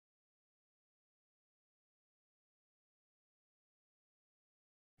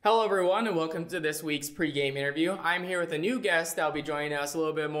Hello everyone and welcome to this week's pregame interview. I'm here with a new guest that will be joining us a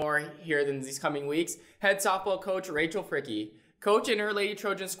little bit more here than these coming weeks. Head softball coach Rachel Fricke. Coach and her Lady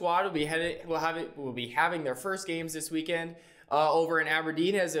Trojan squad will be having their first games this weekend over in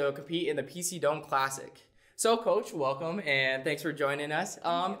Aberdeen as they'll compete in the PC Dome Classic. So Coach, welcome and thanks for joining us.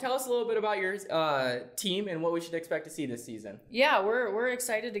 Tell us a little bit about your team and what we should expect to see this season. Yeah, we're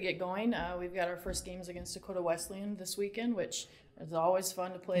excited to get going. We've got our first games against Dakota Wesleyan this weekend, which it's always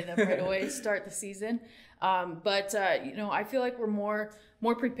fun to play them right away, start the season. I feel like we're more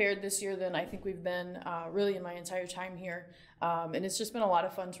prepared this year than I think we've been really in my entire time here. And it's just been a lot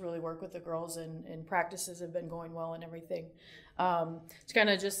of fun to really work with the girls, and practices have been going well and everything. To kind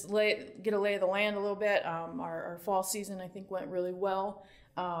of just get a lay of the land a little bit. Our fall season, I think, went really well.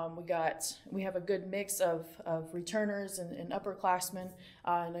 We have a good mix of returners and upperclassmen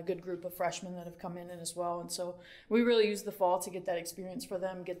and a good group of freshmen that have come in as well. And so we really use the fall to get that experience for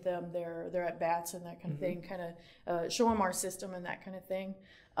them, get them their at-bats and that kind of thing, kind of show them our system and that kind of thing.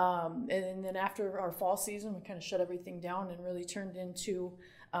 And then after our fall season, we kind of shut everything down and really turned into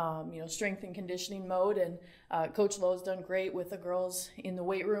strength and conditioning mode. And Coach Lowe's done great with the girls in the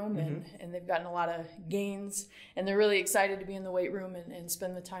weight room, and they've gotten a lot of gains, and they're really excited to be in the weight room and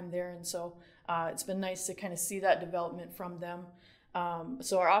spend the time there. And so it's been nice to kind of see that development from them.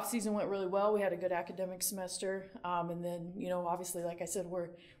 So our off season went really well. We had a good academic semester. And then, obviously, like I said,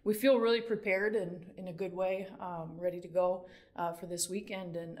 we feel really prepared and in a good way, ready to go for this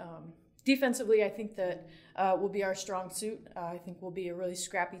weekend. And defensively, I think that will be our strong suit. I think we'll be a really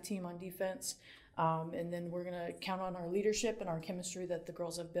scrappy team on defense. And then we're going to count on our leadership and our chemistry that the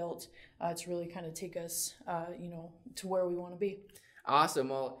girls have built to really kind of take us, to where we want to be. Awesome.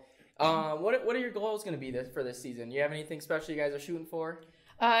 Well, what are your goals going to be for this season? You have anything special you guys are shooting for?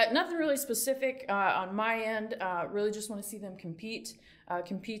 Nothing really specific on my end. Really just want to see them compete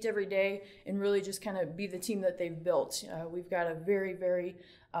every day, and really just kind of be the team that they've built. We've got a very, very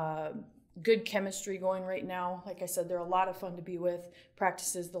good chemistry going right now. Like I said, they're a lot of fun to be with.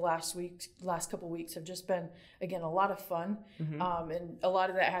 Practices the last couple weeks have just been, again, a lot of fun. And a lot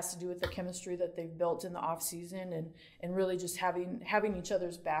of that has to do with the chemistry that they've built in the off season, and really just having each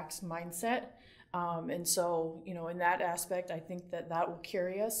other's backs mindset. And so, in that aspect, I think that will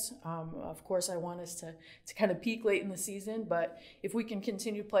carry us. Of course, I want us to kind of peak late in the season, but if we can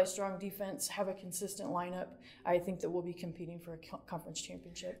continue to play strong defense, have a consistent lineup, I think that we'll be competing for a conference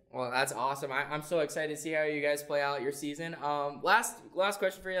championship. Well, that's awesome. I'm so excited to see how you guys play out your season. Last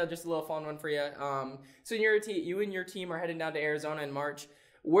question for you, just a little fun one for you. So you and your team are heading down to Arizona in March.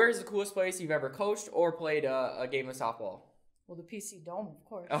 Where's the coolest place you've ever coached or played a game of softball? Well, the PC Dome, of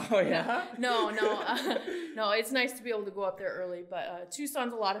course. Oh, yeah? No, it's nice to be able to go up there early. But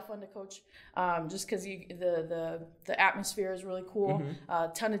Tucson's a lot of fun to coach, just because the atmosphere is really cool. A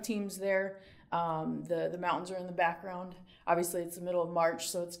ton of teams there. The mountains are in the background. Obviously, it's the middle of March,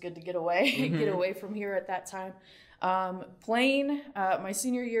 so it's good to get away, get away from here at that time. Playing, my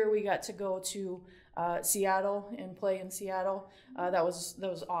senior year, we got to go to Seattle and play in Seattle. That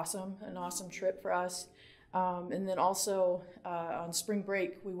was awesome, an awesome trip for us. And then also on spring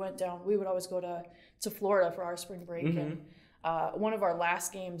break, we went down. We would always go to Florida for our spring break. And one of our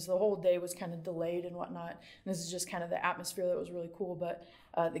last games, the whole day was kind of delayed and whatnot. And this is just kind of the atmosphere that was really cool. But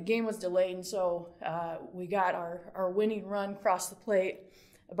the game was delayed, and so we got our winning run across the plate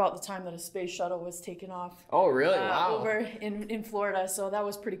about the time that a space shuttle was taken off. Oh, really? Wow. Over in Florida. So that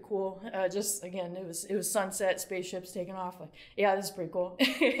was pretty cool. Just, again, it was sunset, spaceships taking off. Like, yeah, this is pretty cool.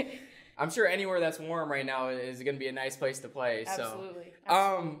 I'm sure anywhere that's warm right now is going to be a nice place to play. Absolutely.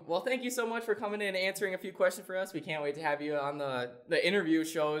 So, well, thank you so much for coming in and answering a few questions for us. We can't wait to have you on the interview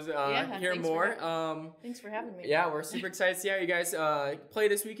shows, hear more. Thanks for having me. Yeah, we're super excited to see how you guys play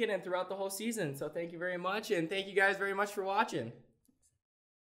this weekend and throughout the whole season. So thank you very much, and thank you guys very much for watching.